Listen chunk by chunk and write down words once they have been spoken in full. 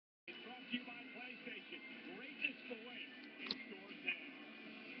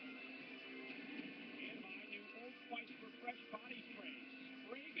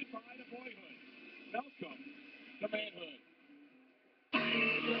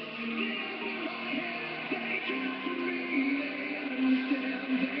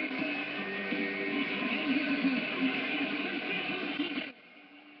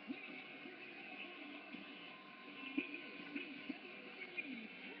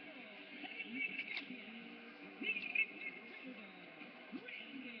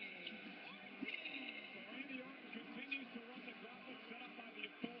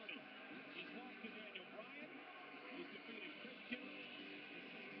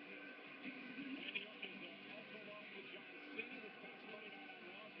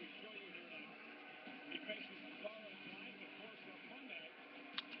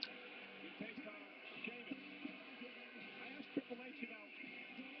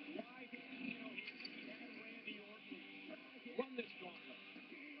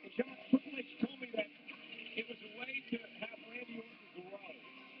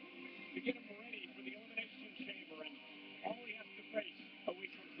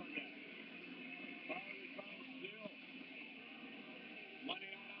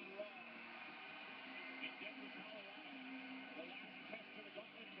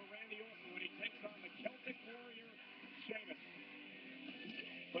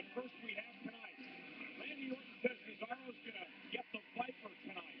But first we have tonight. Randy Orton says Cesaro's going to get the Viper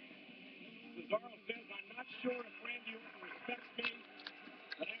tonight. Cesaro says, I'm not sure if Randy Orton respects me,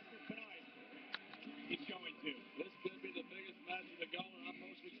 but after tonight, he's going to. This could be the biggest match of the going I'm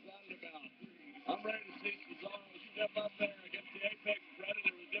most excited about. I'm ready to see Cesaro step up there against the Apex Predator,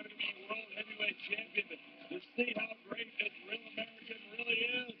 the WWE World Heavyweight Champion, to see how great this real American really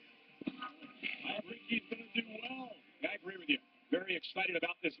is. I think he's going to do well. I agree with you. Very excited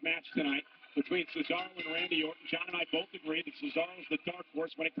about this match tonight between Cesaro and Randy Orton. John and I both agree that Cesaro's the dark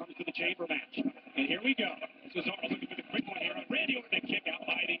horse when it comes to the chamber match. And here we go. Cesaro looking for the quick one here on Randy Orton. A kick out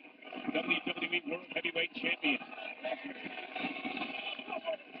by the WWE World Heavyweight Champion.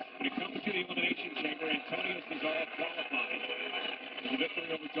 When it comes to the Elimination Chamber, Antonio Cesaro qualified for the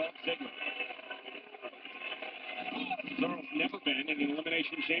victory over Dolph Ziggler. Cesaro's never been in an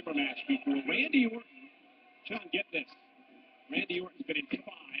Elimination Chamber match before. Randy Orton, John, get this. Randy Orton's been in 5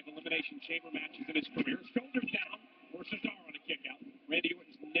 Elimination Chamber matches in his career. Shoulders down for Cesaro on a kick out. Randy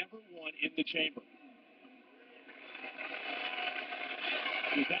Orton's never won in the chamber.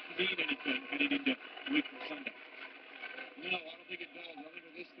 Does that mean anything heading into week from Sunday? No, I don't think it does. I think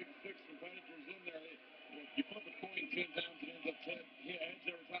with this 6 competitors in there, you flip a coin 10 times, it ends up 10 heads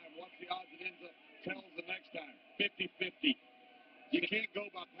every time. What's the odds it ends up tails the next time? 50-50. You can't go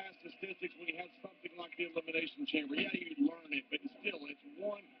by past statistics when you have something like the Elimination Chamber. Yeah, you learn it, but still, it's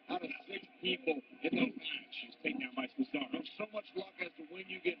 1 out of 6 people in that match. He's taken down by Cesaro. So much luck as to when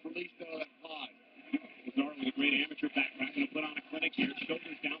you get released out of that pod. Cesaro with a great amateur backpack. Going to put on a clinic here.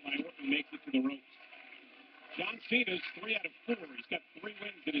 Shoulders down by Orton. Makes it to the ropes. John Cena's 3 out of 4. He's got 3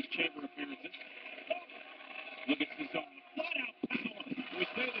 wins in his chamber appearances. Look at Cesaro. Flat out power. We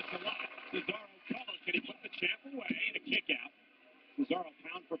say this a lot. Cesaro cover. Can he put the champ away? And a kick out. Cesaro,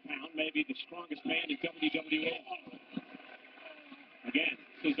 pound for pound, maybe the strongest man in WWE. Again,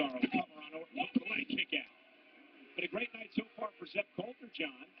 Cesaro, cover on Orton, hook away, kick out. But a great night so far for Zeb Coulter,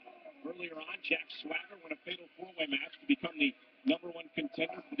 John. Earlier on, Jack Swagger won a fatal 4-way match to become the #1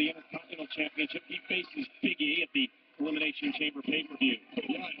 contender for the Intercontinental Championship. He faces Big E at the Elimination Chamber pay-per-view.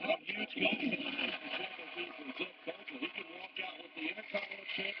 Yeah, how huge can the Elimination Chamber be for Zeb Coulter? He can walk out with the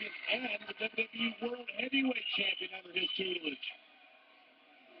Intercontinental Champion and the WWE World Heavyweight Champion under his tutelage.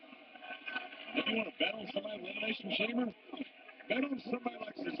 If you want to bet on somebody in the Elimination Chamber, bet on somebody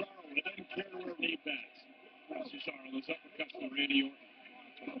like Cesaro that doesn't care to wear knee pads. Cesaro, those uppercuts to Randy Orton.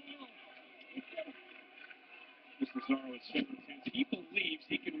 Cesaro is 7-10. He believes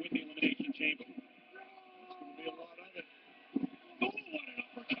he can win the Elimination Chamber. There's going to be a lot of it. Oh, what an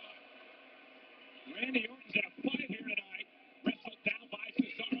uppercut. Randy Orton's in a fight here tonight. Wrestled down by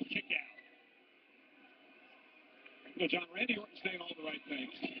Cesaro, kick out. You know, John, Randy Orton's saying all the right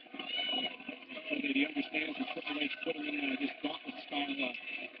things. So that he understands that Triple H put him in this gauntlet style,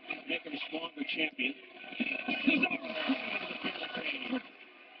 make him a stronger champion. Cesaro into the barricade.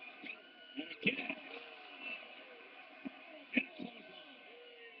 And again. And a clothesline.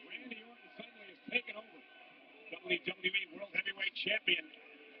 Randy Orton suddenly has taken over. WWE World Heavyweight Champion,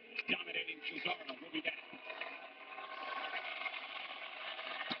 dominating Cesaro. We'll be back.